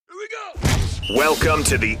Welcome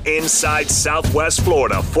to the Inside Southwest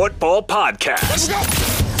Florida Football Podcast.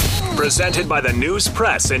 Presented by the News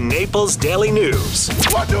Press and Naples Daily News.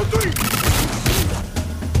 1, 2, 3.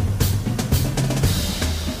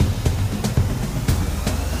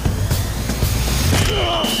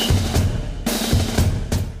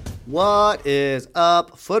 What is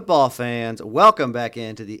up, football fans? Welcome back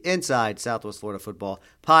into the Inside Southwest Florida Football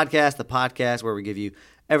Podcast, the podcast where we give you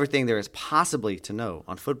everything there is possibly to know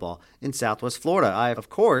on football in Southwest Florida. I, of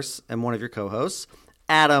course, am one of your co-hosts,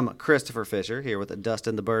 Adam Christopher Fisher, here with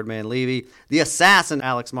Dustin the Birdman Levy, the assassin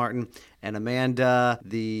Alex Martin, and Amanda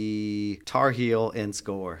the Tar Heel in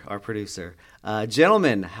Score, our producer.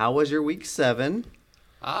 Gentlemen, how was your week 7?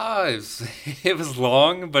 It was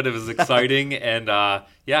long, but it was exciting, and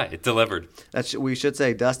it delivered. We should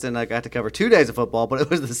say Dustin got to cover 2 days of football, but it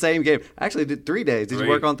was the same game. Actually, did 3 days. Did you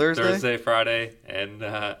work on Thursday? Thursday, Friday, and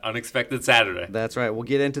unexpected Saturday. That's right. We'll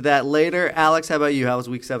get into that later. Alex, how about you? How was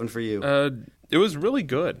week 7 for you? It was really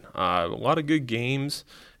good. A lot of good games.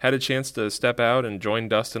 Had a chance to step out and join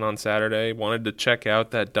Dustin on Saturday. Wanted to check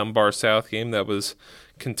out that Dunbar South game that was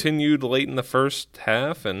continued late in the first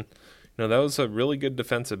half, and that was a really good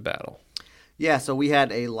defensive battle. Yeah, so we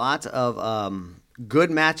had a lot of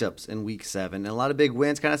good matchups in Week 7 and a lot of big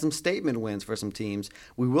wins, kind of some statement wins for some teams.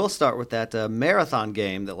 We will start with that marathon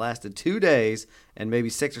game that lasted 2 days and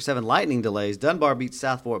maybe 6 or 7 lightning delays. Dunbar beat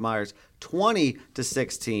South Fort Myers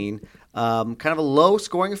 20-16. Kind of a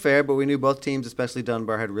low-scoring affair, but we knew both teams, especially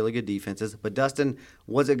Dunbar, had really good defenses. But Dustin,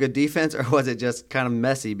 was it good defense or was it just kind of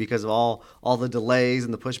messy because of all the delays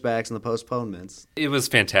and the pushbacks and the postponements? It was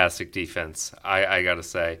fantastic defense, I got to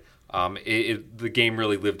say. The game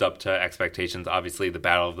really lived up to expectations. Obviously, the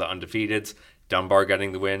battle of the undefeateds, Dunbar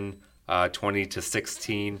getting the win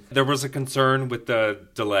 20-16. There was a concern with the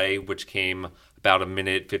delay, which came about a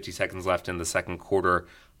minute, 50 seconds left in the second quarter,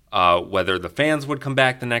 whether the fans would come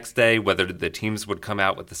back the next day, whether the teams would come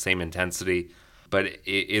out with the same intensity. But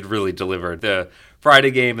it really delivered. The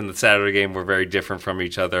Friday game and the Saturday game were very different from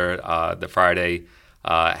each other. The Friday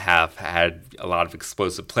half had a lot of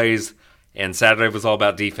explosive plays, and Saturday was all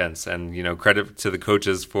about defense. And, credit to the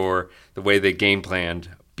coaches for the way they game planned,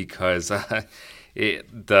 because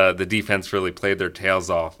the defense really played their tails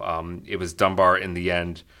off. It was Dunbar in the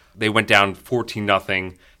end. They went down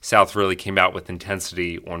 14-0. South really came out with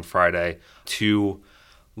intensity on Friday. 2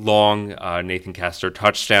 long Nathan Castor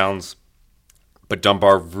touchdowns. But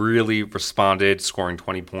Dunbar really responded, scoring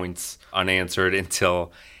 20 points unanswered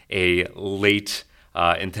until a late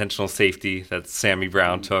intentional safety that Sammy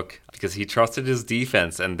Brown took, because he trusted his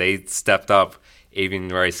defense and they stepped up. Avian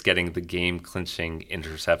Rice getting the game-clinching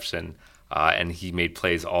interception, and he made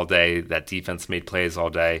plays all day. That defense made plays all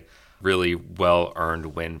day. Really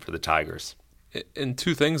well-earned win for the Tigers. And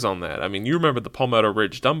 2 things on that. I mean, you remember the Palmetto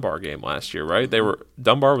Ridge Dunbar game last year, right?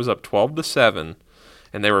 Dunbar was up 12-7,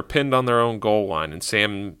 and they were pinned on their own goal line. And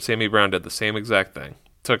Sammy Brown did the same exact thing.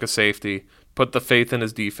 Took a safety, put the faith in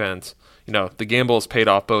his defense. The gamble has paid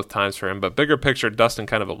off both times for him. But bigger picture, Dustin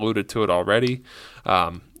kind of alluded to it already.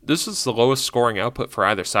 This is the lowest scoring output for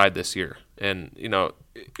either side this year. And,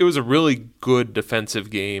 it was a really good defensive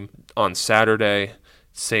game on Saturday.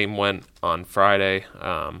 Same went on Friday.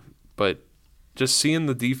 But just seeing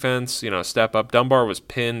the defense, step up. Dunbar was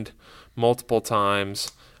pinned multiple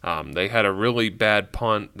times. They had a really bad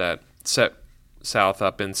punt that set South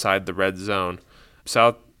up inside the red zone.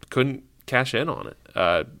 South couldn't cash in on it.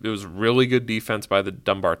 It was really good defense by the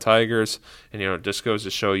Dunbar Tigers, and it just goes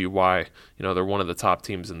to show you why they're one of the top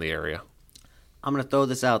teams in the area. I'm going to throw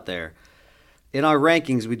this out there. In our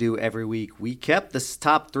rankings we do every week, we kept the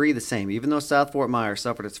top 3 the same. Even though South Fort Myers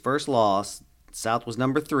suffered its first loss, South was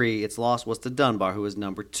number 3. Its loss was to Dunbar, who was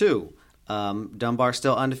number 2. Dunbar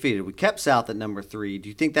still undefeated. We kept South at number 3. Do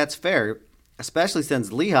you think that's fair, especially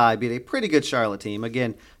since Lehigh beat a pretty good Charlotte team?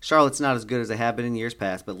 Again, Charlotte's not as good as they have been in years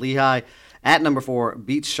past, but Lehigh at number 4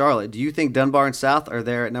 beats Charlotte. Do you think Dunbar and South are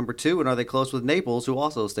there at number 2, and are they close with Naples, who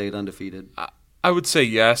also stayed undefeated? I would say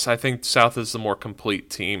yes. I think South is the more complete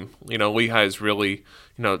team. Lehigh is really,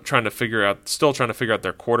 trying to figure out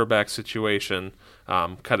their quarterback situation.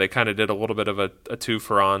 They kind of did a little bit of a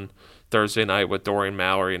twofer on Thursday night with Dorian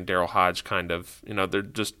Mallory and Daryl Hodge. They're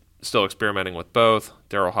just still experimenting with both.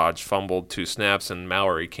 Daryl Hodge fumbled 2 snaps, and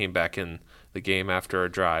Mallory came back in the game after a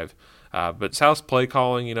drive. But South's play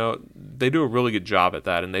calling, they do a really good job at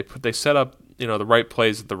that, and they set up, the right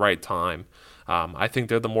plays at the right time. I think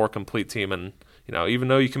they're the more complete team, and even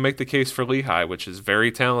though you can make the case for Lehigh, which is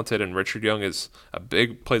very talented, and Richard Young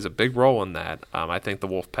plays a big role in that, I think the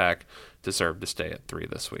Wolfpack deserve to stay at 3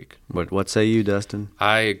 this week. What say you, Dustin?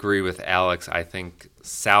 I agree with Alex. I think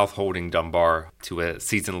South holding Dunbar to a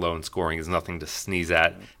season-low in scoring is nothing to sneeze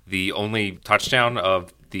at. The only touchdown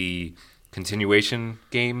of the continuation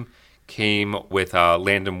game came with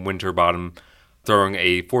Landon Winterbottom throwing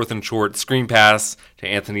a 4th and short screen pass to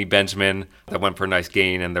Anthony Benjamin that went for a nice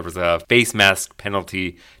gain, and there was a face mask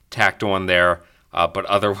penalty tacked on there. But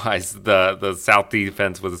otherwise, the South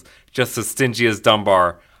defense was just as stingy as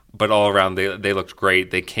Dunbar, but all around they looked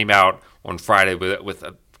great. They came out on Friday with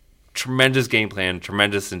a tremendous game plan,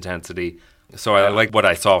 tremendous intensity. So I like what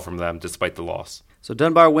I saw from them despite the loss. So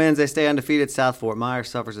Dunbar wins. They stay undefeated. South Fort Myers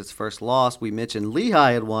suffers its first loss. We mentioned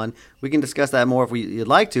Lehigh had won. We can discuss that more if you'd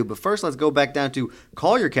like to. But first, let's go back down to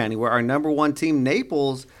Collier County, where our number one team,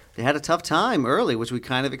 Naples, they had a tough time early, which we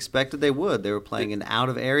kind of expected they would. They were playing an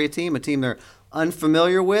out-of-area team, a team they're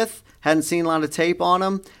unfamiliar with, hadn't seen a lot of tape on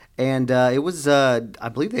them. And it was, I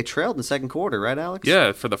believe they trailed in the second quarter, right, Alex?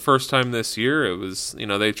 Yeah, for the first time this year, it was,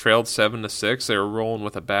 they trailed 7-6. They were rolling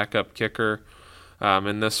with a backup kicker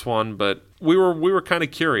in this one, but we were kind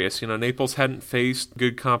of curious. Naples hadn't faced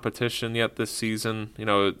good competition yet this season.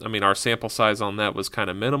 Our sample size on that was kind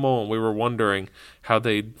of minimal, and we were wondering how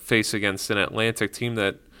they'd face against an Atlantic team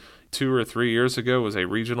that 2 or 3 years ago was a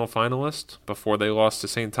regional finalist before they lost to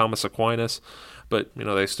St. Thomas Aquinas. But,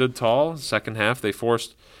 they stood tall. Second half, they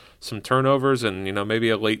forced some turnovers, and, maybe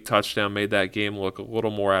a late touchdown made that game look a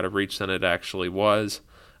little more out of reach than it actually was.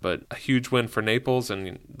 But a huge win for Naples,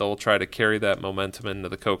 and they'll try to carry that momentum into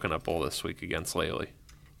the Coconut Bowl this week against Lely.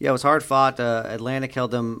 Yeah, it was hard fought. Atlantic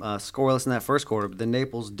held them scoreless in that first quarter, but then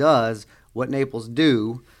Naples does what Naples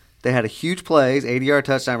do. They had a huge plays, 80-yard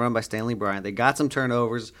touchdown run by Stanley Bryant. They got some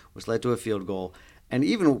turnovers, which led to a field goal. And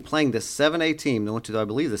even playing this 7A team, they went to, I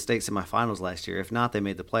believe, the state semifinals last year. If not, they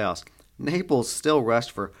made the playoffs. Naples still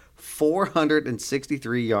rushed for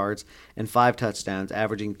 463 yards and 5 touchdowns,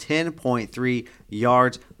 averaging 10.3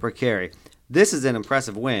 yards per carry. This is an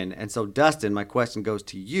impressive win. And so, Dustin, my question goes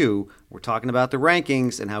to you. We're talking about the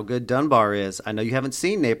rankings and how good Dunbar is. I know you haven't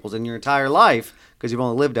seen Naples in your entire life because you've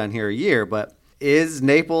only lived down here a year, but is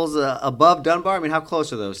Naples above Dunbar? I mean, how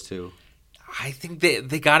close are those two? I think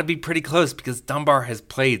they got to be pretty close because Dunbar has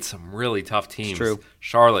played some really tough teams. It's true.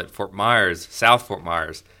 Charlotte, Fort Myers, South Fort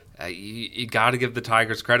Myers. You got to give the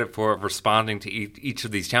Tigers credit for responding to each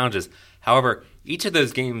of these challenges. However, each of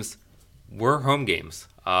those games were home games.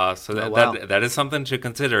 That is something to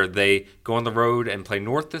consider. They go on the road and play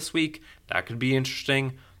North this week. That could be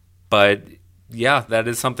interesting. But, yeah, that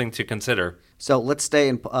is something to consider. So let's stay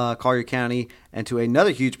in Collier County and to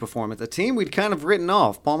another huge performance. A team we'd kind of written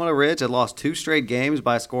off. Palmetto Ridge had lost 2 straight games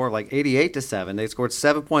by a score of like 88-7. They scored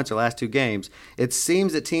 7 points their last 2 games. It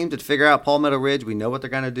seems that teams that figure out Palmetto Ridge, we know what they're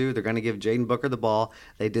going to do. They're going to give Jaden Booker the ball.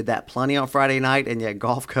 They did that plenty on Friday night, and yet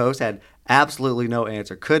Gulf Coast had absolutely no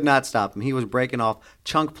answer. Could not stop him. He was breaking off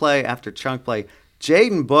chunk play after chunk play.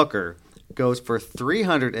 Jaden Booker goes for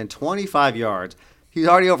 325 yards. He's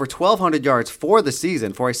already over 1,200 yards for the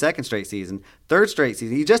season, for a second straight season. Third straight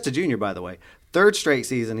season. He's just a junior, by the way. Third straight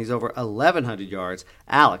season, he's over 1,100 yards.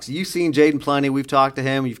 Alex, you've seen Jaden plenty. We've talked to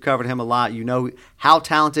him. You've covered him a lot. You know how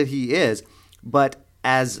talented he is. But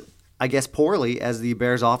as, I guess, poorly as the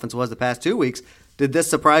Bears' offense was the past 2 weeks, did this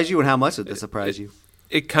surprise you, and how much did this surprise you?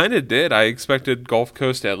 It kind of did. I expected Gulf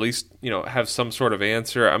Coast to at least, have some sort of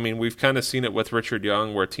answer. I mean, we've kind of seen it with Richard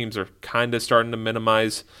Young where teams are kind of starting to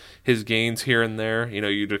minimize his gains here and there.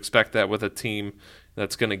 You'd expect that with a team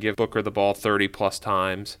that's going to give Booker the ball 30-plus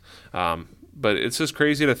times. But it's just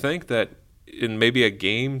crazy to think that in maybe a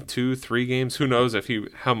game, 2, 3 games, who knows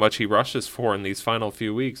how much he rushes for in these final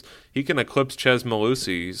few weeks, he can eclipse Ches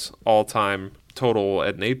Malusi's all-time total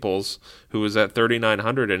at Naples, who was at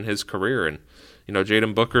 3,900 in his career. And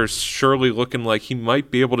Jaden Booker's surely looking like he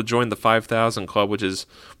might be able to join the 5,000 club, which is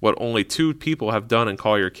what only 2 people have done in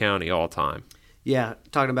Collier County all time. Yeah,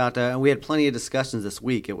 talking about we had plenty of discussions this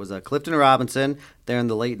week. It was Clifton Robinson there in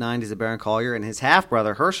the late 90s at Barron Collier and his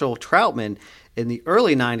half-brother Herschel Troutman in the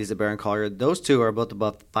early 90s at Barron Collier. Those two are both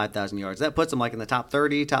above 5,000 yards. That puts them like in the top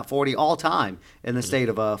 30, top 40 all time in the state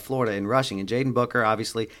of Florida in rushing. And Jaden Booker,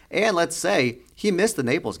 obviously, and let's say he missed the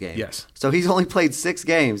Naples game. Yes. So he's only played 6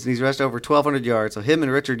 games, and he's rushed over 1,200 yards. So him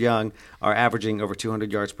and Richard Young are averaging over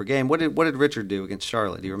 200 yards per game. What did Richard do against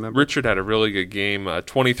Charlotte? Do you remember? Richard had a really good game,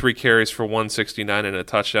 23 carries for 169 and a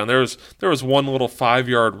touchdown. There was one little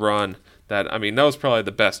 5-yard run that was probably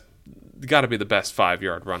got to be the best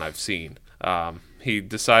 5-yard run I've seen. He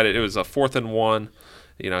decided it was a 4th and 1.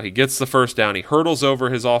 He gets the first down. He hurdles over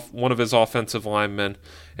one of his offensive linemen,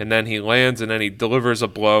 and then he lands, and then he delivers a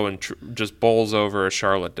blow and just bowls over a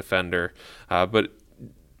Charlotte defender. But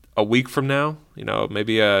a week from now,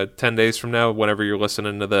 maybe 10 days from now, whenever you're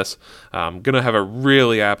listening to this, going to have a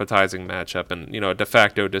really appetizing matchup and, a de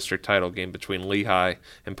facto district title game between Lehigh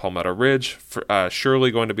and Palmetto Ridge.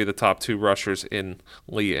 Surely going to be the top two rushers in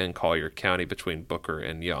Lee and Collier County between Booker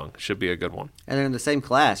and Young. Should be a good one. And they're in the same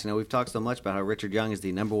class. We've talked so much about how Richard Young is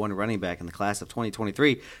the number one running back in the class of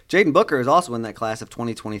 2023. Jaden Booker is also in that class of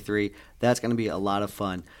 2023. That's going to be a lot of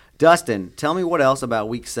fun. Dustin, tell me what else about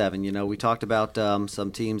Week 7. We talked about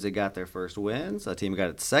some teams that got their first wins. A team got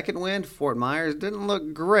its second win. Fort Myers didn't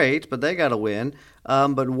look great, but they got a win.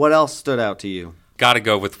 But what else stood out to you? Got to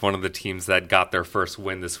go with one of the teams that got their first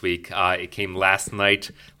win this week. It came last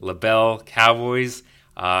night. LaBelle Cowboys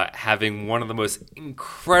having one of the most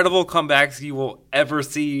incredible comebacks you will ever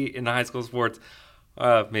see in high school sports.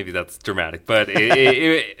 Maybe that's dramatic, but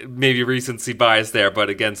it maybe recency bias there, but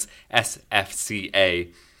against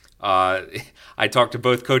SFCA. I talked to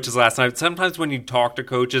both coaches last night. Sometimes when you talk to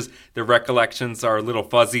coaches, their recollections are a little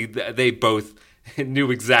fuzzy. They both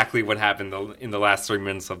knew exactly what happened in the last 3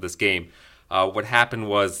 minutes of this game. What happened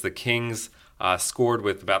was the Kings scored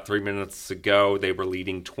with about 3 minutes to go. They were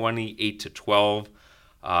leading 28-12.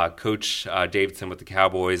 Coach Davidson with the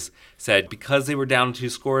Cowboys said because they were down 2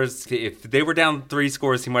 scores, if they were down 3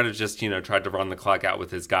 scores, he might have just tried to run the clock out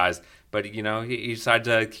with his guys. But he decided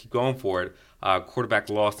to keep going for it. Quarterback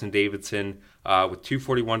Lawson Davidson with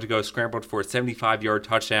 2:41 to go scrambled for a 75-yard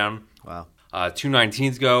touchdown. Wow.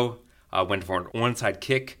 2:19 to go, went for an onside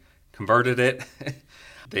kick, converted it.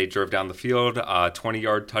 They drove down the field,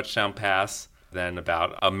 20-yard touchdown pass. Then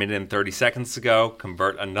about a minute and 30 seconds to go,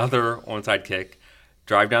 convert another onside kick.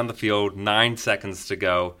 Drive down the field, 9 seconds to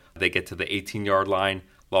go. They get to the 18-yard line.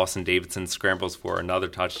 Lawson Davidson scrambles for another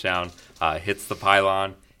touchdown, hits the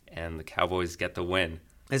pylon, and the Cowboys get the win.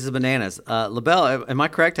 This is bananas. LaBelle, am I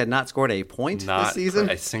correct, had not scored a point this season?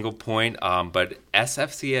 Not a single point, but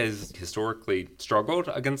SFC has historically struggled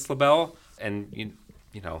against LaBelle, and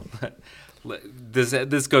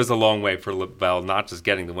this goes a long way for LaBelle, not just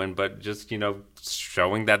getting the win, but just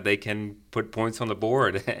showing that they can put points on the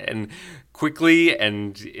board and quickly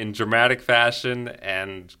and in dramatic fashion,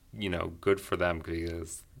 and good for them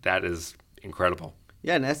because that is incredible.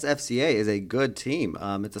 Yeah, and SFCA is a good team.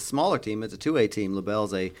 It's a smaller team. It's a 2A team.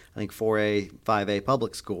 LaBelle's I think 4A, 5A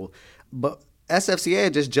public school. But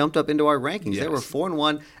SFCA just jumped up into our rankings. Yes. They were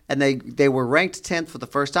 4-1, and they were ranked 10th for the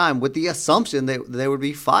first time with the assumption that they would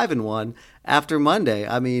be 5-1 after Monday.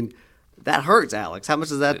 I mean, that hurts, Alex. How much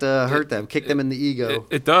does that hurt them? Kick them in the ego?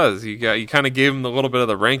 It does. You kind of gave them a little bit of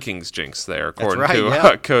the rankings jinx there, according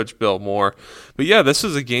to Coach Bill Moore. But yeah, this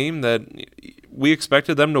is a game that we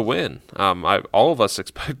expected them to win. All of us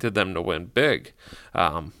expected them to win big.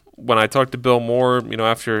 When I talked to Bill Moore,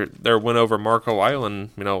 after their win over Marco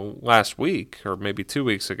Island, last week or maybe 2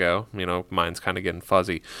 weeks ago, mine's kind of getting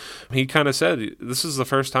fuzzy. He kind of said this is the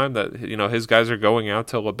first time that his guys are going out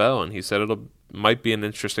to LaBelle, and he said might be an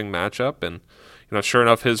interesting matchup, and sure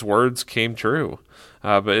enough, his words came true.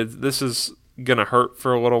 But this is gonna hurt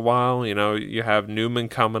for a little while. You have Newman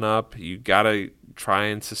coming up. You gotta try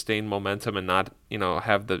and sustain momentum and not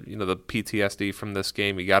have the the PTSD from this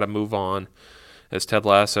game. You got to move on. As Ted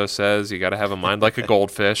Lasso says, you got to have a mind like a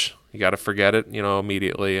goldfish. You got to forget it,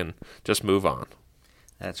 immediately and just move on.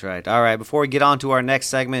 That's right. All right, before we get on to our next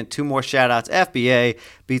segment, 2 more shout-outs. FBA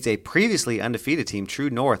beats a previously undefeated team, True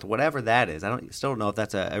North, whatever that is. I still don't know if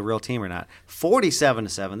that's a real team or not.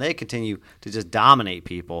 47-7. They continue to just dominate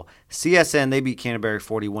people. CSN, they beat Canterbury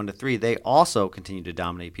 41-3. They also continue to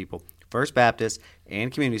dominate people. First Baptist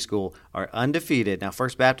and Community School are undefeated. Now,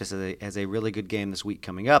 First Baptist has a really good game this week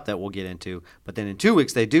coming up that we'll get into. But then in 2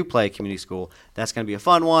 weeks, they do play Community School. That's going to be a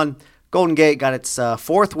fun one. Golden Gate got its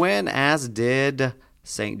 4th win, as did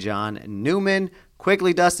St. John Newman.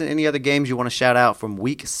 Quickly, Dustin, any other games you want to shout out from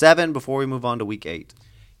Week 7 before we move on to Week 8?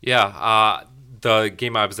 Yeah, the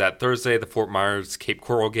game I was at Thursday, the Fort Myers Cape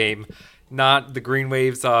Coral game. Not the Green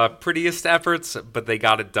Wave's prettiest efforts, but they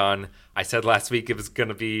got it done. I said last week it was going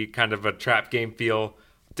to be kind of a trap game feel.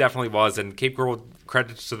 Definitely was, and Cape Coral,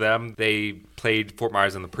 credits to them. They played Fort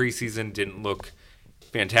Myers in the preseason, didn't look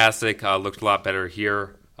fantastic, looked a lot better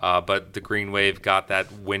here. But the Green Wave got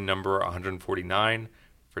that win number 149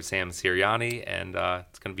 for Sam Sirianni, and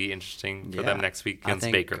it's going to be interesting for them next week against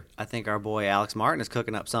Baker. I think our boy Alex Martin is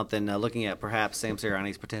cooking up something, looking at perhaps Sam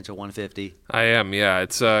Sirianni's potential 150. I am, yeah.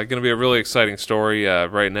 It's going to be a really exciting story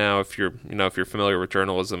right now. If you're familiar with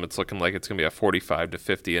journalism, it's looking like it's going to be a 45 to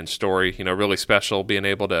 50-inch story. Really special, being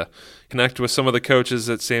able to connect with some of the coaches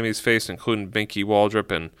that Sammy's faced, including Binky Waldrop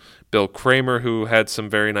and Bill Kramer, who had some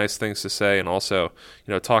very nice things to say, and also,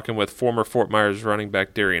 talking with former Fort Myers running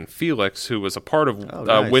back Darian Felix, who was a part of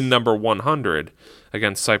Nice. win number 100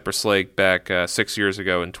 against Cypress Lake back 6 years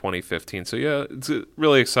ago in 2015. So, yeah, it's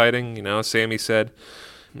really exciting. Sammy said,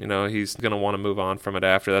 he's going to want to move on from it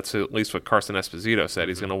after. That's at least what Carson Esposito said.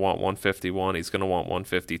 He's going to want 151. He's going to want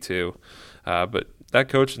 152. But that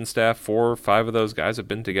coach and staff, 4 or 5 of those guys have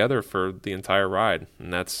been together for the entire ride,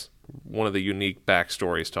 and that's one of the unique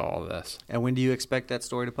backstories to all of this. And when do you expect that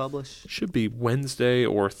story to publish? Should be Wednesday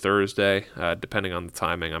or Thursday, depending on the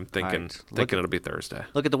timing. I'm thinking it'll be Thursday.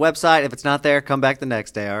 Look at the website. If it's not there, come back the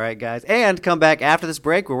next day, all right, guys? And come back after this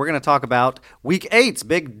break where we're going to talk about Week 8's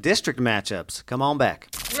big district matchups. Come on back.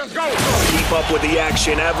 Let's go! Keep up with the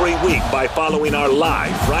action every week by following our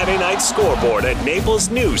live Friday night scoreboard at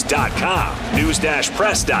naplesnews.com,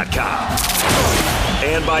 news-press.com.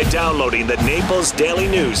 And by downloading the Naples Daily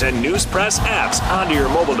News and News Press apps onto your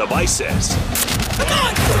mobile devices. Come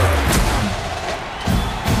on!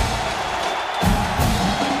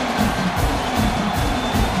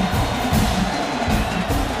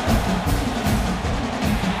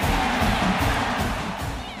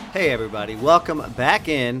 Hey everybody, welcome back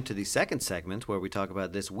in to the second segment where we talk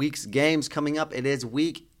about this week's games coming up. It is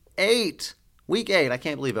Week 8. Week 8, I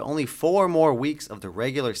can't believe it. Only 4 more weeks of the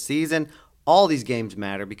regular season. All these games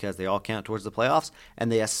matter because they all count towards the playoffs,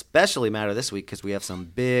 and they especially matter this week because we have some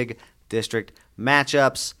big district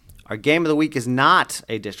matchups. Our game of the week is not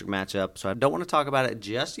a district matchup, so I don't want to talk about it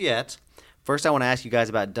just yet. First, I want to ask you guys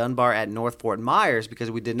about Dunbar at North Fort Myers because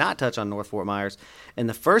we did not touch on North Fort Myers in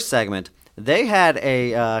the first segment. They had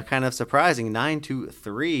a kind of surprising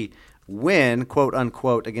 9-3 win,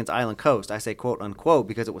 quote-unquote, against Island Coast. I say quote-unquote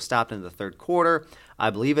because it was stopped in the third quarter. I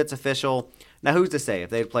believe it's official. Now, who's to say? If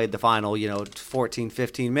they had played the final, 14,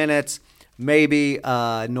 15 minutes, maybe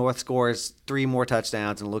North scores 3 more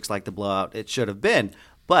touchdowns and it looks like the blowout it should have been.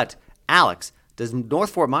 But, Alex, does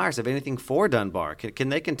North Fort Myers have anything for Dunbar? Can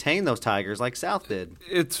they contain those Tigers like South did?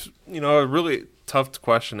 It's, a really tough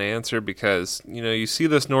question to answer because, you see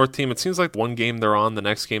this North team. It seems like one game they're on, the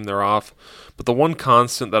next game they're off. But the one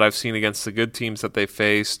constant that I've seen against the good teams that they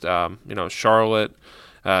faced, Charlotte,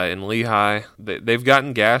 in Lehigh, they've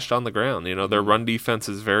gotten gashed on the ground. Their run defense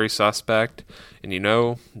is very suspect.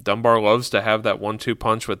 And, Dunbar loves to have that 1-2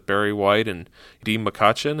 punch with Barry White and Dean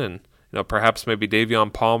McCutcheon. And, perhaps maybe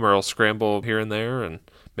Davion Palmer will scramble here and there. And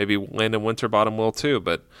maybe Landon Winterbottom will too.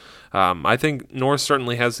 But I think North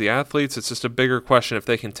certainly has the athletes. It's just a bigger question if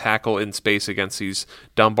they can tackle in space against these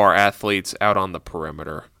Dunbar athletes out on the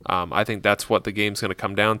perimeter. I think that's what the game's going to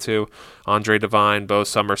come down to. Andre Devine, Bo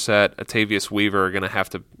Somerset, Atavius Weaver are going to have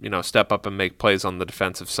to, step up and make plays on the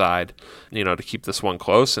defensive side, to keep this one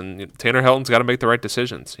close. And Tanner Helton's got to make the right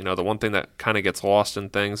decisions. The one thing that kind of gets lost in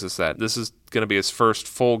things is that this is going to be his first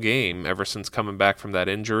full game ever since coming back from that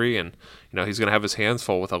injury. And, he's going to have his hands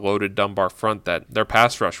full with a loaded Dunbar front that their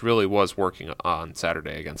pass rush really was working on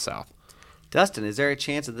Saturday against South. Dustin, is there a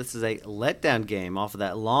chance that this is a letdown game off of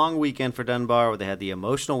that long weekend for Dunbar where they had the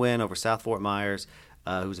emotional win over South Fort Myers,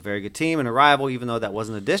 who's a very good team and a rival, even though that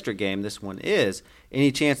wasn't a district game, this one is.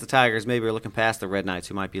 Any chance the Tigers maybe are looking past the Red Knights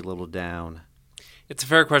who might be a little down? It's a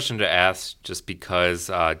fair question to ask just because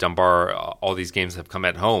Dunbar, all these games have come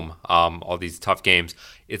at home, all these tough games.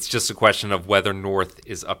 It's just a question of whether North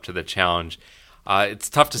is up to the challenge. It's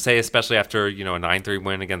tough to say, especially after a 9-3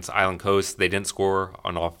 win against Island Coast. They didn't score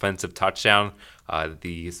an offensive touchdown.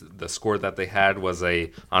 The score that they had was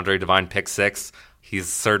a Andre Devine pick 6. He's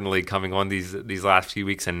certainly coming on these last few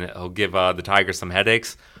weeks, and he'll give the Tigers some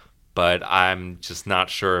headaches. But I'm just not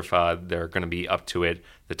sure if they're going to be up to it.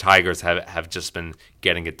 The Tigers have just been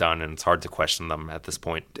getting it done, and it's hard to question them at this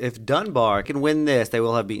point. If Dunbar can win this, they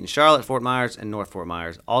will have beaten Charlotte, Fort Myers, and North Fort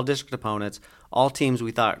Myers, all district opponents, all teams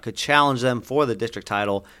we thought could challenge them for the district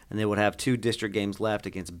title, and they would have 2 district games left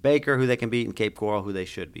against Baker, who they can beat, and Cape Coral, who they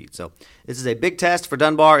should beat. So this is a big test for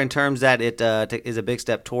Dunbar in terms that it is a big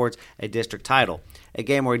step towards a district title. A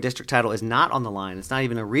game where a district title is not on the line. It's not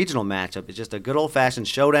even a regional matchup. It's just a good old-fashioned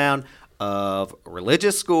showdown of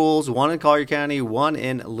religious schools, one in Collier County, one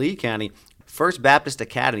in Lee County. First Baptist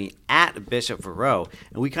Academy at Bishop Verot.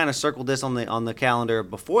 And we kind of circled this on the calendar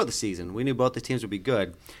before the season. We knew both the teams would be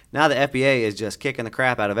good. Now the FBA is just kicking the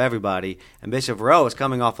crap out of everybody, and Bishop Verot is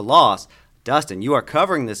coming off a loss. Dustin, you are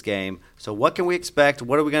covering this game, so what can we expect?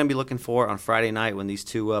 What are we going to be looking for on Friday night when these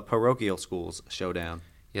 2 parochial schools show down?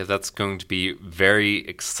 Yeah, that's going to be very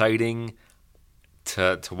exciting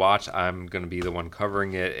to watch. I'm going to be the one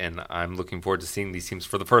covering it, and I'm looking forward to seeing these teams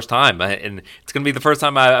for the first time. And it's going to be the first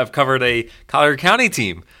time I've covered a Collier County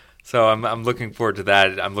team. So I'm looking forward to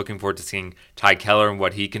that. I'm looking forward to seeing Ty Keller and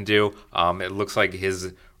what he can do. It looks like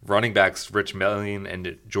his running backs, Rich Mellion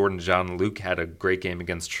and Jordan John Luke, had a great game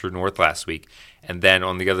against True North last week. And then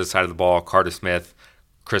on the other side of the ball, Carter Smith,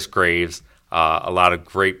 Chris Graves, a lot of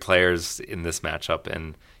great players in this matchup,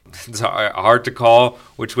 and it's hard to call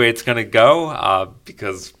which way it's going to go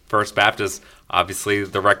because First Baptist, obviously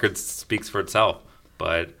the record speaks for itself,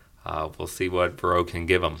 but we'll see what Verot can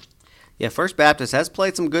give them. Yeah, First Baptist has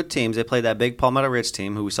played some good teams. They played that big Palmetto Ridge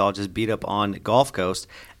team who we saw just beat up on Gulf Coast,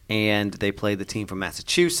 and they played the team from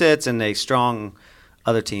Massachusetts and a strong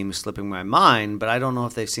other team slipping my mind, but I don't know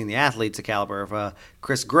if they've seen the athletes the caliber of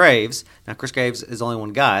Chris Graves. Now, Chris Graves is only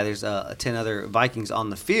one guy. There's 10 other Vikings on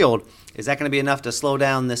the field. Is that going to be enough to slow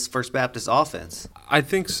down this First Baptist offense? I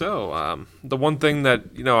think so. The one thing that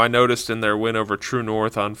I noticed in their win over True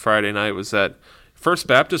North on Friday night was that First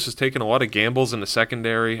Baptist was taking a lot of gambles in the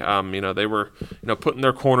secondary. They were putting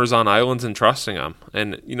their corners on islands and trusting them.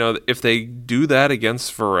 And if they do that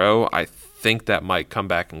against Verot, I think that might come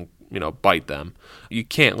back and bite them. You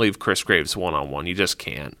can't leave Chris Graves one-on-one. You just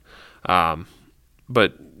can't.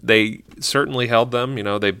 But they certainly held them.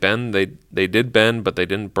 They did bend, but they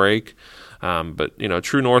didn't break. But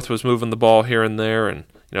True North was moving the ball here and there, and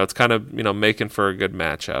it's kind of making for a good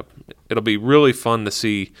matchup. It'll be really fun to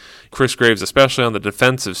see Chris Graves, especially on the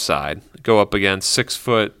defensive side, go up against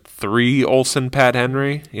 6'3" Olsen Pat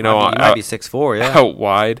Henry. He might be 6'4", yeah, out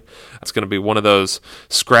wide. It's going to be one of those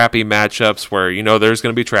scrappy matchups where there's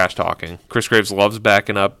going to be trash talking. Chris Graves loves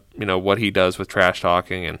backing up what he does with trash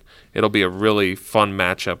talking, and it'll be a really fun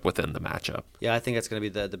matchup within the matchup. Yeah, I think it's going to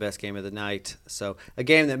be the best game of the night. So a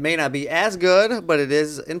game that may not be as good, but it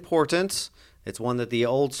is important. It's one that the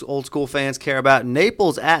old school fans care about.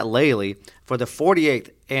 Naples at Lely for the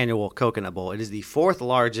 48th annual Coconut Bowl. It is the fourth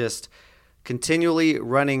largest continually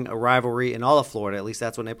running a rivalry in all of Florida. At least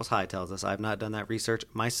that's what Naples High tells us. I have not done that research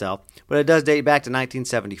myself. But it does date back to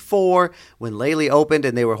 1974 when Lely opened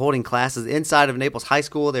and they were holding classes inside of Naples High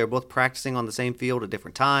School. They were both practicing on the same field at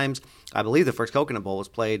different times. I believe the first Coconut Bowl was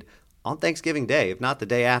played on Thanksgiving Day, if not the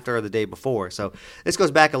day after or the day before. So this goes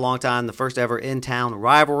back a long time, the first ever in-town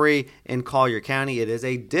rivalry in Collier County. It is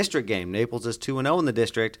a district game. Naples is 2-0 in the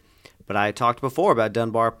district, but I talked before about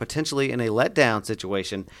Dunbar potentially in a letdown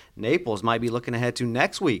situation. Naples might be looking ahead to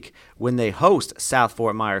next week when they host South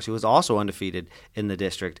Fort Myers, who is also undefeated in the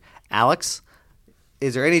district. Alex,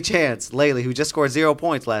 is there any chance Lely, who just scored 0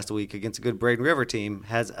 points last week against a good Braden River team,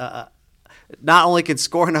 has not only can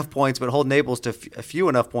score enough points, but hold Naples to a few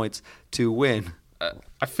enough points to win?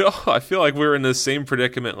 I feel like we were in the same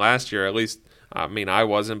predicament last year. At least, I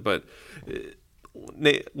wasn't, but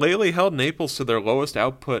Lely held Naples to their lowest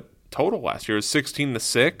output total last year. It was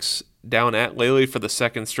 16-6 down at Lely for the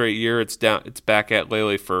second straight year. It's back at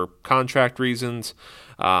Lely for contract reasons.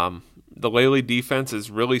 The Lely defense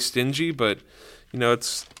is really stingy, but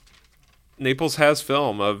Naples has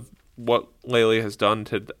film of what Lely has done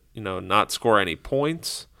to not score any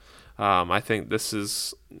points. I think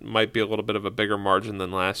this might be a little bit of a bigger margin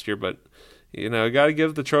than last year, but got to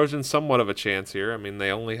give the Trojans somewhat of a chance here.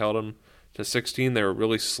 They only held them to 16. They were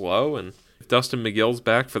really slow, and if Dustin McGill's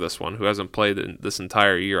back for this one, who hasn't played in this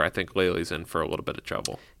entire year, I think Lely's in for a little bit of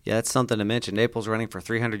trouble. Yeah, that's something to mention. Naples running for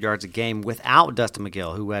 300 yards a game without Dustin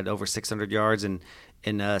McGill, who had over 600 yards in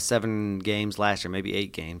 7 games last year, maybe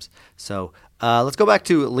 8 games. So let's go back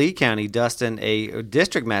to Lee County, Dustin, a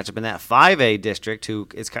district matchup in that 5A district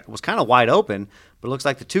was kind of wide open, but it looks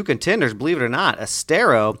like the two contenders, believe it or not,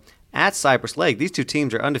 Estero at Cypress Lake. These two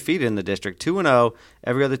teams are undefeated in the district, 2-0.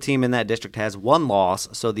 Every other team in that district has 1 loss,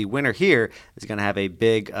 so the winner here is going to have a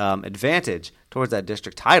big advantage towards that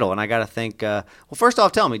district title. And I got to think, first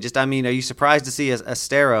off, tell me, are you surprised to see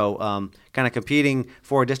Estero kind of competing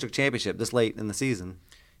for a district championship this late in the season?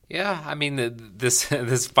 Yeah, this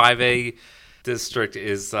 5A district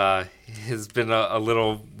has been a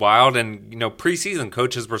little wild, and preseason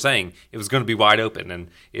coaches were saying it was going to be wide open, and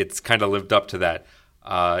it's kind of lived up to that.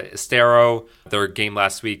 Estero, their game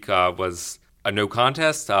last week was a no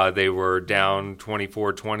contest. They were down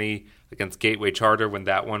 24-20 against Gateway Charter when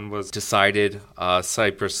that one was decided.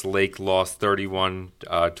 Cypress Lake lost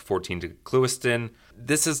 31-14 to Clewiston.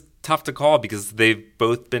 This is tough to call because they've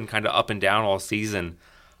both been kind of up and down all season.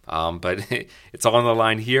 But it's all on the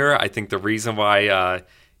line here. I think the reason why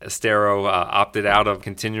Estero opted out of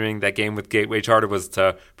continuing that game with Gateway Charter was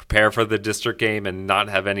to prepare for the district game and not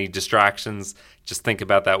have any distractions. Just think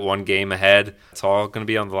about that one game ahead. It's all going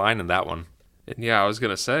to be on the line in that one. And yeah, I was going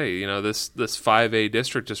to say, this 5A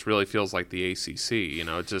district just really feels like the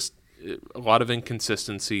ACC. Just a lot of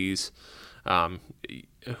inconsistencies.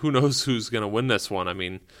 Who knows who's going to win this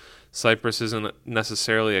one? Cypress isn't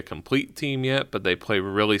necessarily a complete team yet, but they play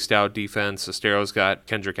really stout defense. Estero's got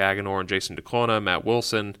Kendrick Aganor and Jason DeClona, Matt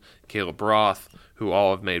Wilson, Caleb Roth, who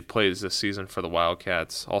all have made plays this season for the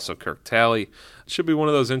Wildcats. Also Kirk Talley. It should be one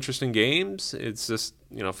of those interesting games. It's just,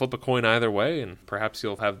 flip a coin either way, and perhaps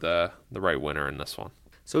you'll have the right winner in this one.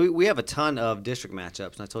 So we have a ton of district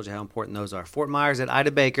matchups, and I told you how important those are. Fort Myers at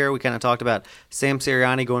Ida Baker. We kind of talked about Sam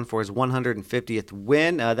Sirianni going for his 150th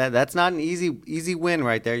win. That's not an easy win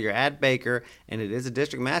right there. You're at Baker, and it is a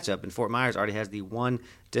district matchup, and Fort Myers already has the one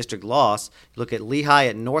district loss. You look at Lehigh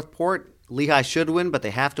at Northport. Lehigh should win, but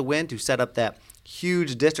they have to win to set up that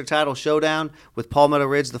huge district title showdown with Palmetto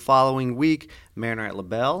Ridge the following week. Mariner at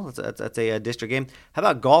LaBelle. That's a district game. How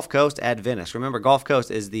about Gulf Coast at Venice? Remember, Gulf Coast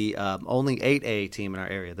is the only 8A team in our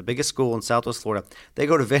area, the biggest school in Southwest Florida. They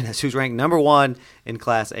go to Venice, who's ranked number 1 in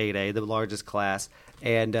Class 8A, the largest class,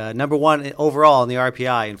 and number 1 overall in the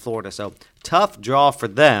RPI in Florida. So tough draw for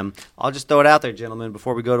them. I'll just throw it out there, gentlemen,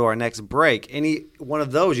 before we go to our next break. Any one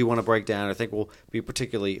of those you want to break down or think will be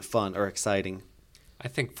particularly fun or exciting? I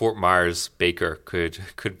think Fort Myers Baker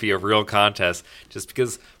could be a real contest, just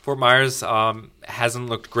because Fort Myers hasn't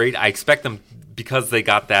looked great. I expect them, because they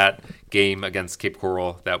got that game against Cape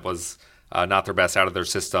Coral that was not their best out of their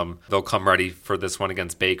system, they'll come ready for this one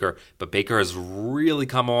against Baker. But Baker has really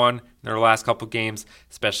come on in their last couple of games,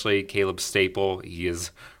 especially Caleb Staple. He is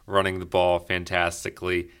running the ball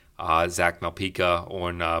fantastically. Zach Malpica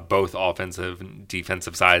on both offensive and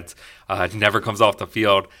defensive sides never comes off the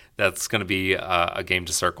field. That's going to be a game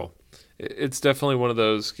to circle. It's definitely one of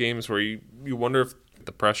those games where you wonder if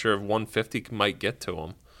the pressure of 150 might get to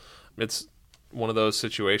them. It's one of those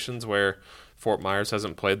situations where Fort Myers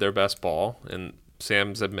hasn't played their best ball, and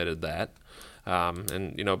Sam's admitted that.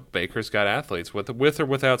 And Baker's got athletes with or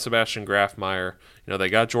without Sebastian Grafmeyer. They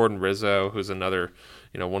got Jordan Rizzo, who's another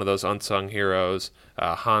one of those unsung heroes.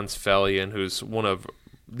 Hans Fellian, who's one of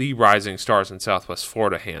the rising stars in Southwest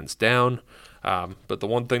Florida, hands down. But the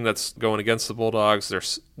one thing that's going against the Bulldogs, they're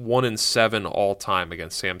 1-7 all time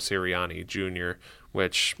against Sam Sirianni Jr.,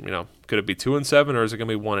 which could it be 2-7 or is it going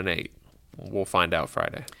to be 1-8? We'll find out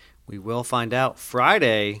Friday. We will find out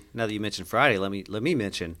Friday. Now that you mentioned Friday, let me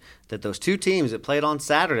mention that those two teams that played on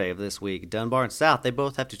Saturday of this week, Dunbar and South, they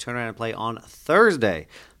both have to turn around and play on Thursday.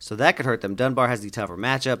 So that could hurt them. Dunbar has the tougher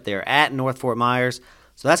matchup. They're at North Fort Myers,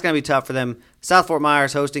 so that's going to be tough for them. South Fort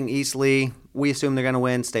Myers hosting East Lee. We assume they're going to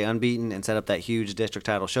win, stay unbeaten, and set up that huge district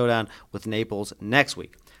title showdown with Naples next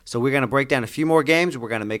week. So we're going to break down a few more games. We're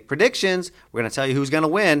going to make predictions. We're going to tell you who's going to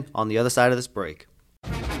win on the other side of this break.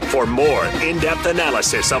 For more in-depth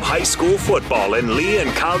analysis of high school football in Lee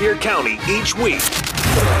and Collier County each week,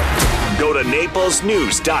 go to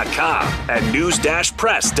naplesnews.com and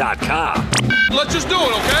news-press.com. Let's just do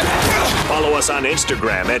it, okay? Follow us on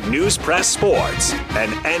Instagram at News Press Sports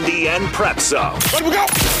and NDN Prep Zone. Let me go!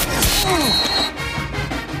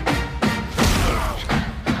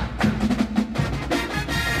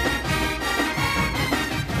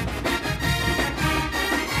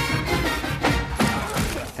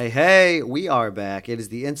 Hey, we are back. It is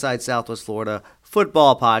the Inside Southwest Florida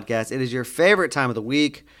Football Podcast. It is your favorite time of the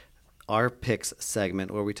week, our picks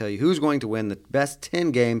segment, where we tell you who's going to win the best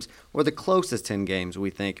 10 games or the closest 10 games we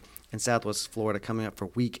think in Southwest Florida coming up for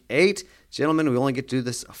Week 8. Gentlemen, we only get to do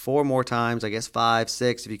this 4 more times, I guess 5,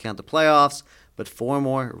 6 if you count the playoffs, but 4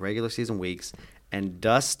 more regular season weeks. And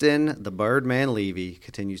Dustin, the Birdman Levy,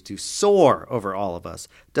 continues to soar over all of us.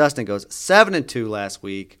 Dustin goes 7-2 last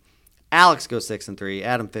week. Alex goes 6-3.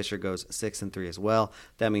 Adam Fisher goes 6-3 as well.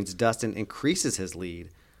 That means Dustin increases his lead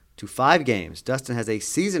to 5 games. Dustin has a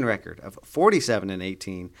season record of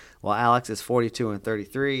 47-18, while Alex is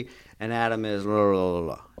 42-33, and Adam is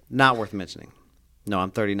not worth mentioning. No,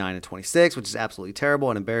 I'm 39-26, which is absolutely terrible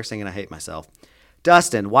and embarrassing, and I hate myself.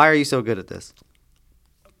 Dustin, why are you so good at this?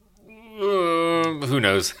 Who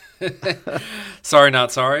knows? Sorry,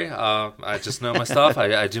 not sorry. I just know my stuff.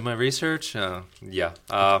 I do my research. Yeah.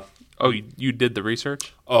 Oh, you did the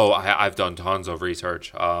research? Oh, I've done tons of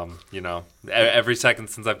research. Every second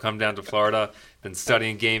since I've come down to Florida, been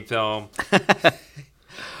studying game film.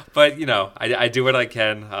 But, I do what I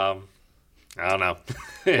can. I don't know.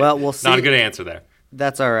 Well, we'll see. Not a good answer there.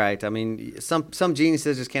 That's all right. I mean, some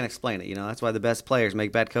geniuses just can't explain it. That's why the best players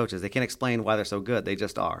make bad coaches. They can't explain why they're so good. They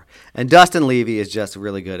just are. And Dustin Levy is just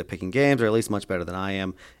really good at picking games, or at least much better than I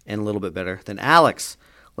am, and a little bit better than Alex.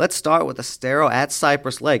 Let's start with Estero at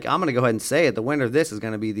Cypress Lake. I'm going to go ahead and say it. The winner of this is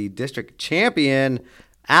going to be the district champion.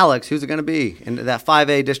 Alex, who's it going to be? In that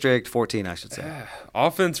 5A district, 14, I should say.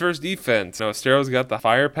 Offense versus defense. Estero's got the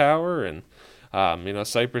firepower, and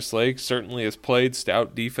Cypress Lake certainly has played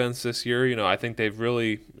stout defense this year. I think they've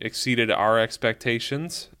really exceeded our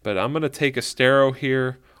expectations. But I'm going to take Estero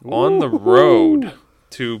here on the road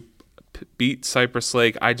to beat Cypress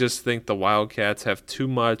Lake. I just think the Wildcats have too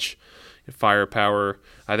much firepower.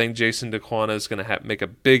 I think Jason DeQuana is going to make a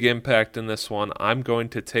big impact in this one. I'm going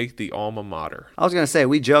to take the alma mater. I was going to say,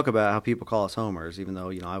 we joke about how people call us homers, even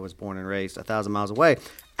though, I was born and raised 1,000 miles away.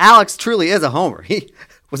 Alex truly is a homer. He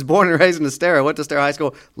was born and raised in Estero, went to Estero High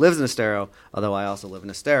School, lives in Estero, although I also live in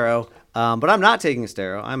Estero. But I'm not taking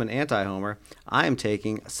Estero. I'm an anti-homer. I am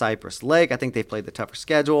taking Cypress Lake. I think they've played the tougher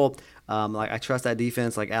schedule. I trust that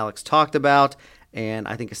defense like Alex talked about, and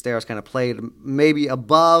I think Estero's kind of played maybe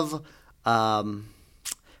above how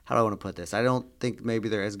do I want to put this? I don't think maybe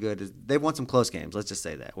they're as good as – they've won some close games. Let's just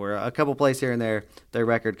say that. Where a couple plays here and there, their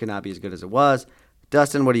record could not be as good as it was.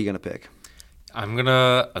 Dustin, what are you going to pick? I'm going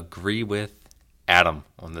to agree with Adam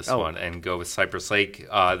on this one and go with Cypress Lake,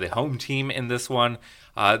 the home team in this one.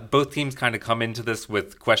 Both teams kind of come into this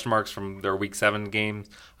with question marks from their Week 7 games.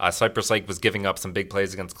 Cypress Lake was giving up some big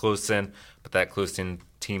plays against Closton, but that Closton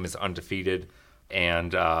team is undefeated.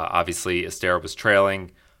 And obviously, Estero was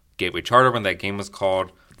trailing Gateway Charter when that game was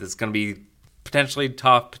called. This is going to be potentially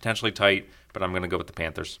tough, potentially tight, but I'm going to go with the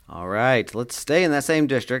Panthers. All right, let's stay in that same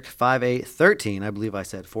district, 5A-13. I believe I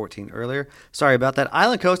said 14 earlier. Sorry about that.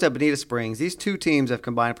 Island Coast at Bonita Springs. These two teams have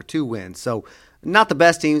combined for 2 wins. So not the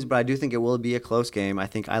best teams, but I do think it will be a close game. I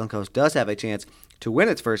think Island Coast does have a chance to win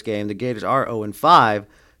its first game. The Gators are 0-5.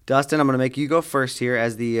 Dustin, I'm going to make you go first here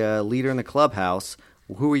as the leader in the clubhouse.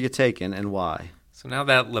 Who are you taking and why? So now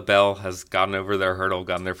that LaBelle has gotten over their hurdle,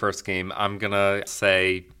 gotten their first game, I'm going to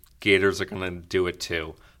say Gators are going to do it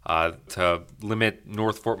too. To limit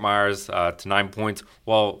North Fort Myers to 9 points,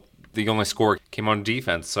 well, the only score came on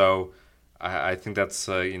defense. So I think that's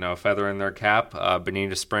a feather in their cap.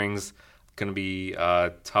 Bonita Springs going to be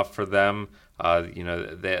tough for them.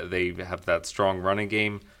 They have that strong running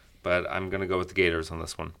game, but I'm going to go with the Gators on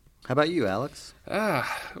this one. How about you, Alex?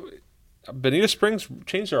 Bonita Springs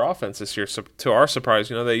changed their offense this year. So to our surprise,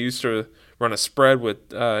 they used to run a spread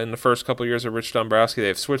with in the first couple of years of Rich Dombrowski.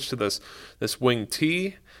 They've switched to this wing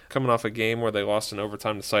T, coming off a game where they lost in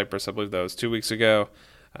overtime to Cypress. I believe that was 2 weeks ago.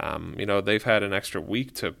 They've had an extra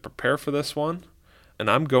week to prepare for this one, and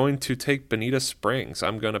I'm going to take Bonita Springs.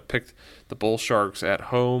 I'm going to pick the Bull Sharks at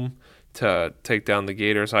home to take down the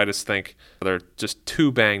Gators. I just think they're just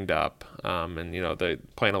too banged up, and they're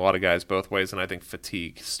playing a lot of guys both ways, and I think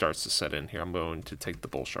fatigue starts to set in here. I'm going to take the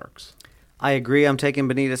Bull Sharks. I agree. I'm taking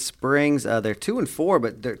Bonita Springs. They're 2-4,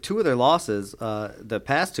 but 2 of their losses, the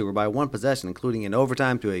past 2, were by 1 possession, including in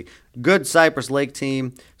overtime to a good Cypress Lake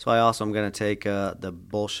team. So I also am going to take the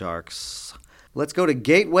Bull Sharks. Let's go to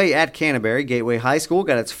Gateway at Canterbury. Gateway High School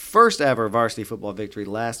got its first ever varsity football victory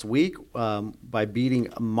last week by beating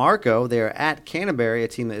Marco. They are at Canterbury, a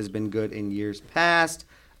team that has been good in years past,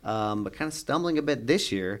 but kind of stumbling a bit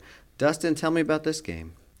this year. Dustin, tell me about this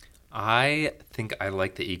game. I think I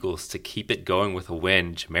like the Eagles to keep it going with a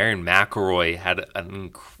win. Jamarian McElroy had an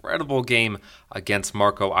incredible game against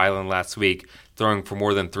Marco Island last week, throwing for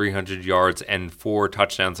more than 300 yards and 4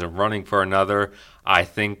 touchdowns and running for another. I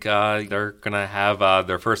think they're going to have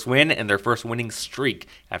their first win and their first winning streak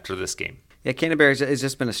after this game. Yeah, Canterbury has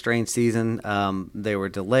just been a strange season. They were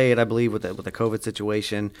delayed, I believe, with the COVID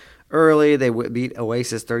situation early. They beat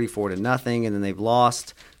Oasis 34-0, and then they've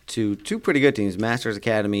lost to 2 pretty good teams, Masters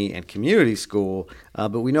Academy and Community School.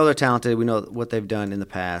 But we know they're talented. We know what they've done in the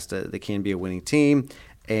past. They can be a winning team.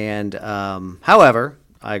 And however,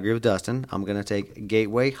 I agree with Dustin. I'm going to take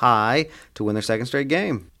Gateway High to win their second straight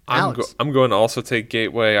game. I'm going to also take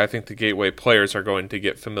Gateway. I think the Gateway players are going to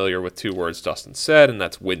get familiar with 2 words Dustin said, and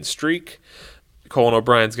that's win streak. Colin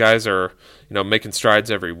O'Brien's guys are, making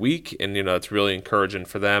strides every week, and, it's really encouraging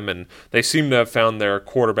for them. And they seem to have found their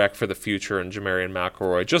quarterback for the future in Jamarian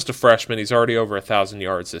McElroy. Just a freshman. He's already over 1,000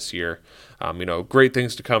 yards this year. Great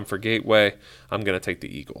things to come for Gateway. I'm going to take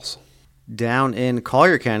the Eagles. Down in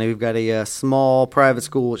Collier County, we've got a small private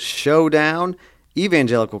school showdown.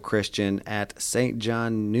 Evangelical Christian at St.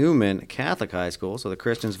 John Newman Catholic High School. So the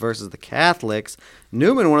Christians versus the Catholics.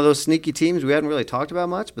 Newman, one of those sneaky teams we haven't really talked about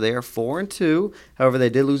much, but they are 4-2. However, they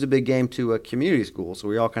did lose a big game to a community school, so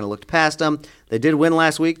we all kind of looked past them. They did win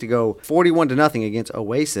last week to go 41-0 against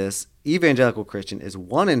Oasis. Evangelical Christian is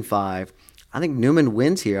 1-5. I think Newman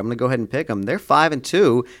wins here. I'm going to go ahead and pick them. They're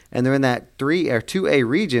 5-2, and they're in that 2A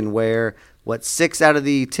region where 6 out of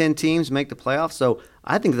the 10 teams make the playoffs. So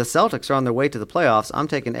I think the Celtics are on their way to the playoffs. I'm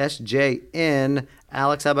taking SJN.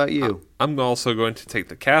 Alex, how about you? I'm also going to take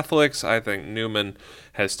the Catholics. I think Newman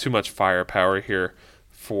has too much firepower here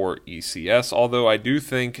for ECS, although I do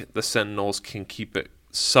think the Sentinels can keep it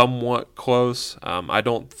somewhat close. I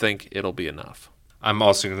don't think it'll be enough. I'm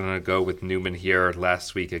also going to go with Newman here.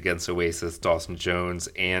 Last week against Oasis, Dawson Jones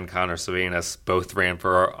and Connor Savanas both ran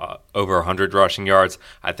for over 100 rushing yards.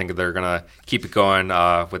 I think they're going to keep it going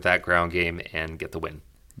with that ground game and get the win.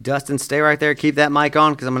 Dustin, stay right there. Keep that mic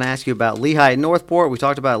on because I'm going to ask you about Lehigh and Northport. We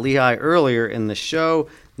talked about Lehigh earlier in the show.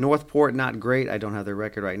 Northport, not great. I don't have their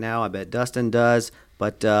record right now. I bet Dustin does.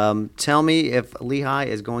 But tell me if Lehigh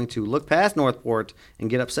is going to look past Northport and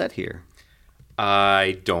get upset here.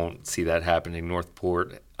 I don't see that happening.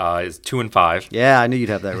 Northport is 2-5. Yeah, I knew you'd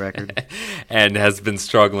have that record. And has been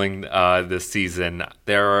struggling this season.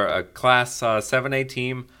 They're a Class 7A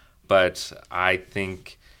team, but I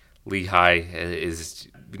think Lehigh is,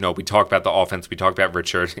 we talked about the offense. We talked about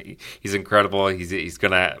Richard. He's incredible. He's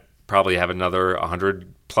going to probably have another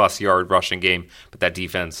 100-plus yard rushing game, but that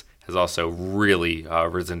defense has also really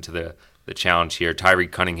risen to the challenge here. Tyree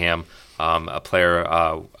Cunningham, a player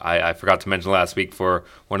I forgot to mention last week for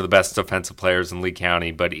one of the best defensive players in Lee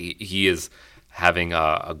County, but he is having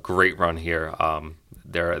a great run here.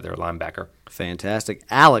 Their linebacker. Fantastic.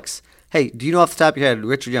 Alex, hey, do you know off the top of your head,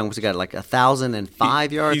 Richard Young, what's he got, like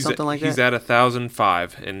 1,005 yards, something like that? He's at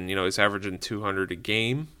 1,005, and, he's averaging 200 a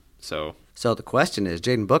game, so... So the question is,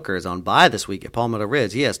 Jaden Booker is on bye this week at Palmetto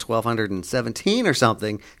Ridge. He has 1,217 or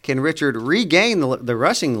something. Can Richard regain the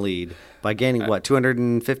rushing lead by gaining,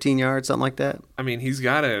 215 yards, something like that? I mean, he's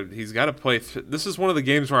got to play. This is one of the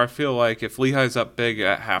games where I feel like if Lehigh's up big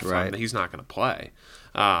at halftime, he's not going to play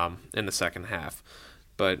in the second half.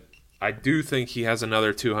 But I do think he has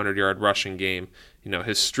another 200-yard rushing game.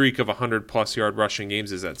 His streak of 100-plus yard rushing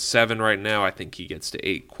games is at 7 right now. I think he gets to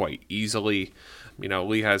 8 quite easily.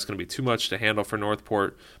 Lehigh is going to be too much to handle for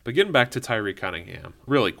Northport. But getting back to Tyree Cunningham,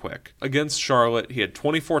 really quick. Against Charlotte, he had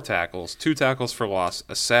 24 tackles, 2 tackles for loss,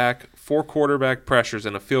 a sack, 4 quarterback pressures,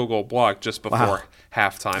 and a field goal block just before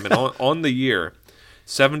halftime. And on the year,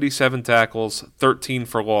 77 tackles, 13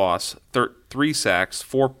 for loss, 3 sacks,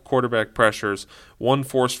 4 quarterback pressures, 1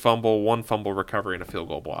 forced fumble, 1 fumble recovery, and a field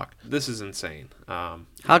goal block. This is insane.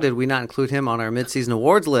 How did we not include him on our midseason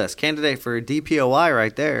awards list? Candidate for DPOI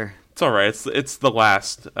right there. It's all right. It's the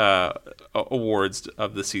last awards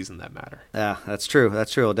of the season that matter. Yeah, that's true.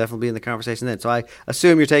 It'll definitely be in the conversation then. So I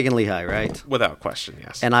assume you're taking Lehigh, right? Without question,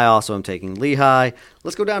 yes. And I also am taking Lehigh.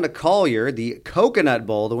 Let's go down to Collier, the Coconut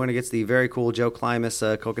Bowl. The winner gets the very cool Joe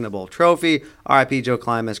Klimas Coconut Bowl trophy. RIP Joe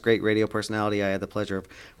Klimas, great radio personality I had the pleasure of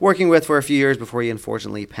working with for a few years before he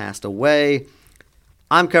unfortunately passed away.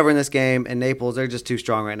 I'm covering this game, and Naples, they're just too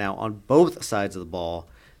strong right now on both sides of the ball.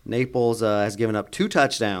 Naples has given up 2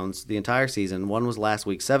 touchdowns the entire season. One was last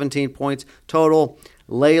week, 17 points total.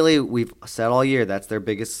 Lately, we've said all year that's their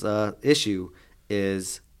biggest issue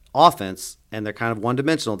is offense, and they're kind of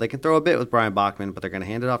one-dimensional. They can throw a bit with Brian Bachman, but they're going to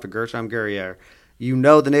hand it off to Gershom Guerriere.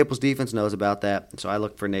 The Naples defense knows about that, so I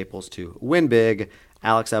look for Naples to win big.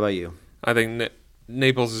 Alex, how about you? I think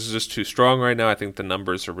Naples is just too strong right now. I think the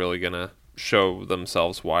numbers are really going to show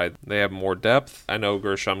themselves why they have more depth. I know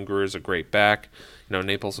Gershom Guerriere is a great back.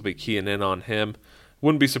 Naples will be keying in on him.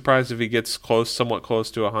 Wouldn't be surprised if he gets somewhat close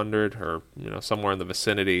to 100 or, somewhere in the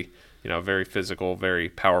vicinity. Very physical, very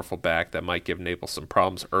powerful back that might give Naples some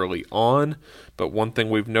problems early on. But one thing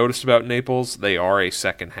we've noticed about Naples, they are a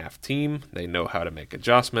second-half team. They know how to make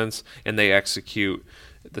adjustments, and they execute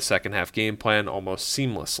the second-half game plan almost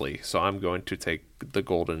seamlessly. So I'm going to take the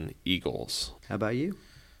Golden Eagles. How about you?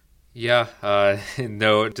 Yeah,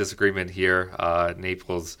 no disagreement here.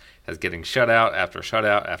 Naples is getting shutout after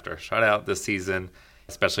shutout after shutout this season,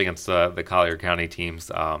 especially against the Collier County teams.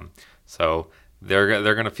 So they're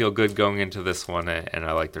going to feel good going into this one, and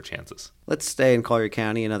I like their chances. Let's stay in Collier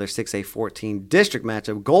County, another 6A14 district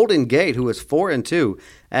matchup. Golden Gate, who is 4-2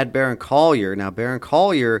 at Barron Collier. Now, Barron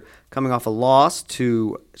Collier coming off a loss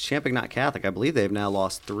to Champagnat Catholic. I believe they've now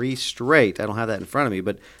lost 3 straight. I don't have that in front of me,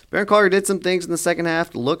 but Barron Collier did some things in the second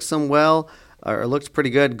half, looked pretty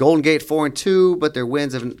good. Golden Gate 4-2, but their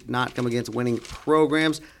wins have not come against winning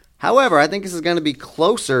programs. However, I think this is going to be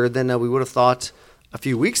closer than we would have thought a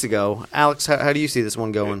few weeks ago. Alex, how do you see this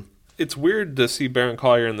one going? It's weird to see Barron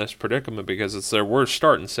Collier in this predicament because it's their worst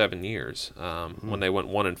start in 7 years. When they went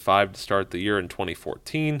 1-5 to start the year in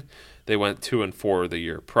 2014, they went 2-4 the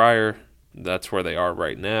year prior. That's where they are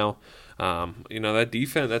right now. That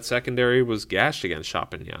defense, that secondary was gashed against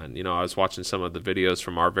Champagnat. I was watching some of the videos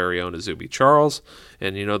from our very own Azubi Charles,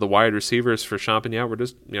 and, the wide receivers for Champagnat were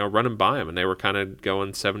just, running by them, and they were kind of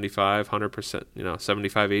going 75, 100%,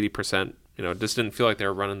 75, 80%. Just didn't feel like they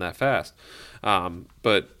were running that fast.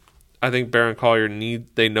 But I think Barron Collier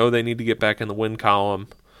they know they need to get back in the win column.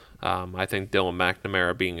 I think Dylan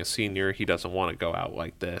McNamara, being a senior, he doesn't want to go out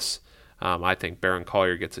like this. I think Barron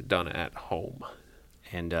Collier gets it done at home.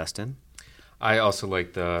 And Dustin? I also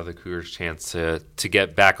like the Cougars' chance to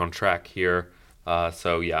get back on track here.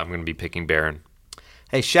 So, yeah, I'm going to be picking Barron.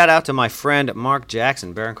 Hey, shout out to my friend Mark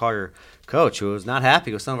Jackson, Barron Collier coach, who was not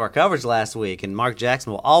happy with some of our coverage last week. And Mark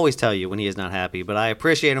Jackson will always tell you when he is not happy, but I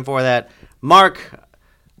appreciate him for that. Mark,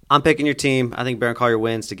 I'm picking your team. I think Barron Collier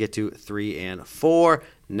wins to get to 3-4.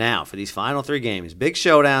 Now, for these final 3 games, big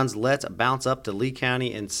showdowns, let's bounce up to Lee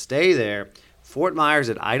County and stay there. Fort Myers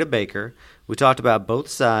at Ida Baker. We talked about both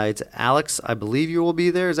sides. Alex, I believe you will be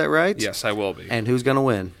there. Is that right? Yes, I will be. And who's going to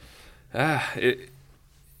win?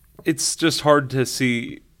 It's just hard to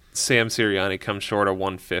see Sam Sirianni come short of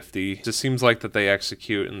 150. It just seems like that they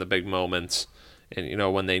execute in the big moments,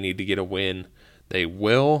 and when they need to get a win, they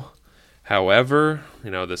will. However,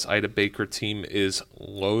 this Ida Baker team is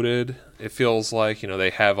loaded. It feels like they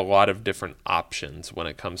have a lot of different options when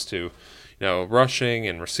it comes to rushing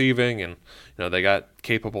and receiving, and they got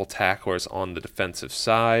capable tacklers on the defensive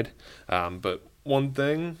side. But one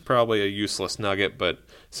thing, probably a useless nugget, but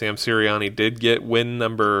Sam Sirianni did get win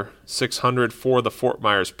number 600 for the Fort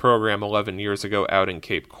Myers program 11 years ago out in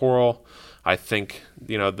Cape Coral. I think,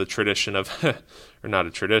 the tradition of, or not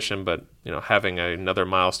a tradition, but, having another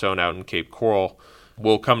milestone out in Cape Coral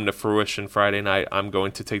will come to fruition Friday night. I'm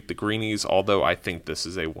going to take the Greenies, although I think this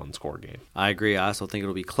is a one-score game. I agree. I also think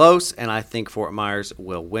it'll be close, and I think Fort Myers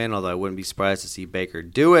will win, although I wouldn't be surprised to see Baker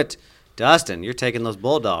do it. Dustin, you're taking those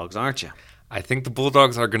Bulldogs, aren't you? I think the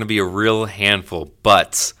Bulldogs are going to be a real handful,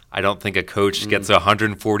 but I don't think a coach gets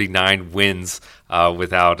 149 wins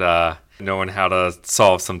without knowing how to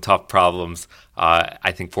solve some tough problems.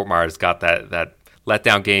 I think Fort Myers got that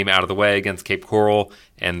letdown game out of the way against Cape Coral,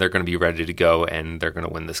 and they're going to be ready to go, and they're going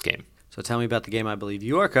to win this game. So tell me about the game I believe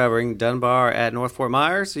you are covering, Dunbar at North Fort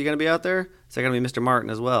Myers. Are you going to be out there? Is that going to be Mr. Martin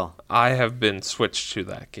as well? I have been switched to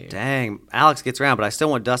that game. Dang, Alex gets around, but I still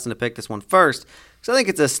want Dustin to pick this one first, because I think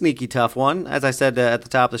it's a sneaky tough one. As I said at the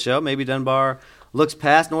top of the show, maybe Dunbar looks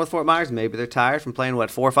past North Fort Myers. Maybe they're tired from playing, 4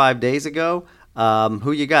 or 5 days ago.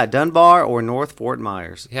 Who you got, Dunbar or North Fort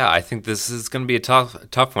Myers? Yeah, I think this is going to be a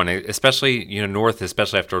tough one, especially North,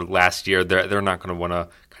 especially after last year. They're not going to want to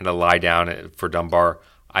kind of lie down for Dunbar.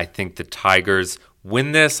 I think the Tigers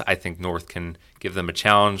win this. I think North can give them a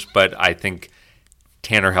challenge, but I think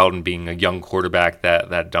Tanner Helton being a young quarterback,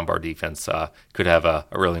 that Dunbar defense could have a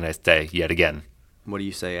really nice day yet again. What do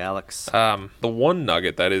you say, Alex? The one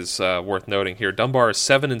nugget that is worth noting here: Dunbar is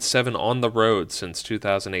 7-7 on the road since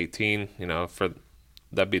 2018.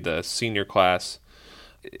 That'd be the senior class.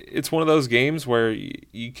 It's one of those games where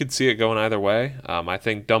you could see it going either way. I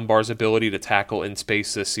think Dunbar's ability to tackle in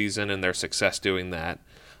space this season and their success doing that,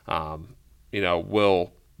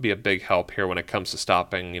 will be a big help here when it comes to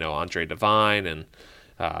stopping, Andre Devine and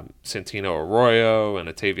Santino Arroyo and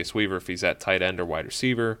Atavius Weaver if he's at tight end or wide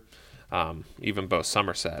receiver. Even Bo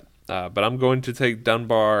Somerset. But I'm going to take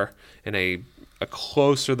Dunbar in a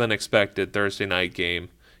closer than expected Thursday night game.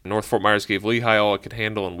 North Fort Myers gave Lehigh all it could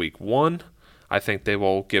handle in week 1. I think they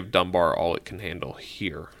will give Dunbar all it can handle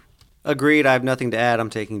here. Agreed. I have nothing to add. I'm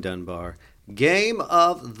taking Dunbar. Game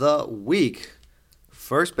of the week.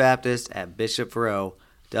 First Baptist at Bishop Verot.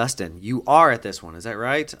 Dustin, you are at this one. Is that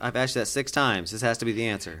right? I've asked you that 6 times. This has to be the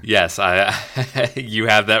answer. Yes, you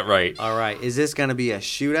have that right. All right. Is this going to be a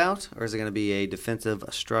shootout, or is it going to be a defensive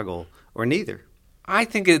struggle, or neither? I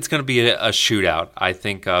think it's going to be a shootout. I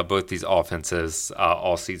think both these offenses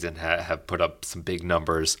all season have put up some big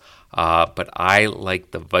numbers, but I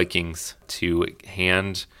like the Vikings to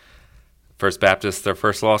hand First Baptist their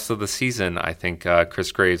first loss of the season. I think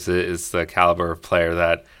Chris Graves is the caliber of player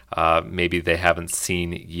that maybe they haven't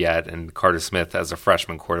seen yet, and Carter Smith as a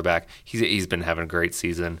freshman quarterback, he's been having a great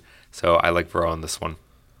season, so I like Verot on this one.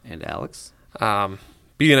 And Alex?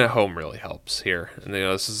 Being at home really helps here, and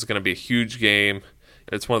this is going to be a huge game.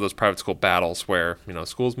 It's one of those private school battles where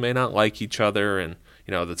schools may not like each other, and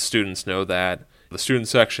the students know that. The student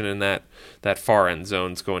section in that far end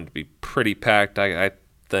zone is going to be pretty packed. I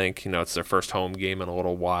think it's their first home game in a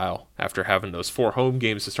little while after having those 4 home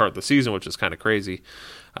games to start the season, which is kind of crazy.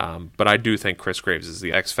 But I do think Chris Graves is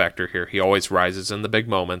the X factor here. He always rises in the big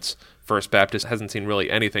moments. First Baptist hasn't seen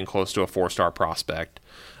really anything close to a 4-star prospect.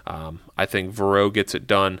 I think Verot gets it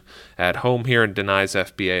done at home here and denies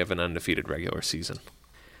FBA of an undefeated regular season.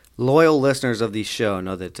 Loyal listeners of the show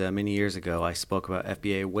know that many years ago I spoke about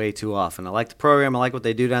FBA way too often. I like the program. I like what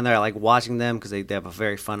they do down there. I like watching them because they have a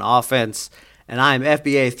very fun offense. And I am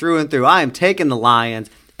FBA through and through. I am taking the Lions,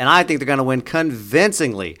 and I think they're going to win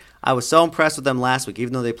convincingly. I was so impressed with them last week,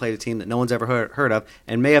 even though they played a team that no one's ever heard of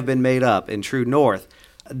and may have been made up in True North.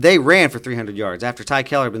 They ran for 300 yards after Ty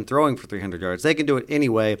Keller had been throwing for 300 yards. They can do it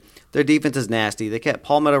anyway. Their defense is nasty. They kept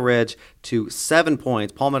Palmetto Ridge to 7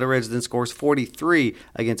 points. Palmetto Ridge then scores 43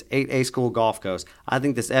 against 8A School Gulf Coast. I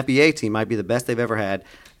think this FBA team might be the best they've ever had.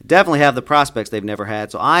 Definitely have the prospects they've never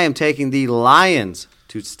had. So I am taking the Lions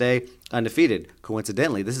to stay undefeated.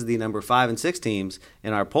 Coincidentally, this is the number 5 and 6 teams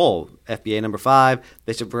in our poll. FBA number 5,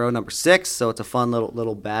 Bishop Verot number 6. So it's a fun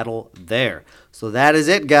little battle there. So that is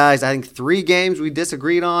it, guys. I think 3 games we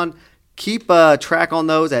disagreed on. Keep track on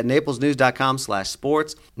those at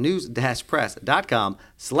naplesnews.com/sports,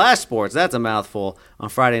 news-press.com/sports. That's a mouthful. On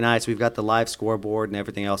Friday nights, we've got the live scoreboard and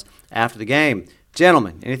everything else after the game.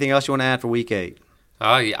 Gentlemen, anything else you want to add for Week 8?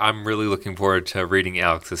 Yeah, I'm really looking forward to reading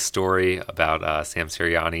Alex's story about Sam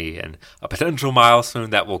Sirianni and a potential milestone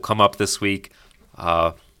that will come up this week.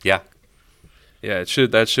 Yeah,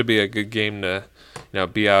 that should be a good game to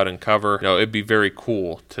be out and cover. It'd be very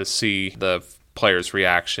cool to see the players'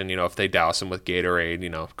 reaction. If they douse him with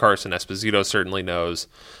Gatorade. Carson Esposito certainly knows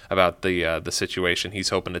about the situation. He's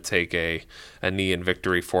hoping to take a knee in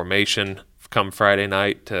victory formation come Friday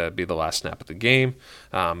night to be the last snap of the game.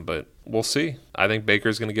 But we'll see. I think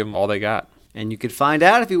Baker's going to give them all they got. And you could find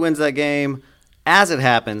out if he wins that game as it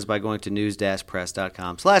happens by going to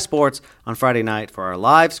news-press.com/sports on Friday night for our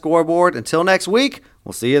live scoreboard. Until next week,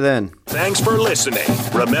 we'll see you then. Thanks for listening.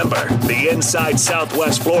 Remember, the Inside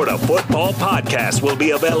Southwest Florida Football Podcast will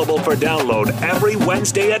be available for download every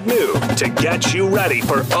Wednesday at noon to get you ready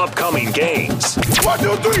for upcoming games. 1,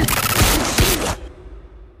 2, 3.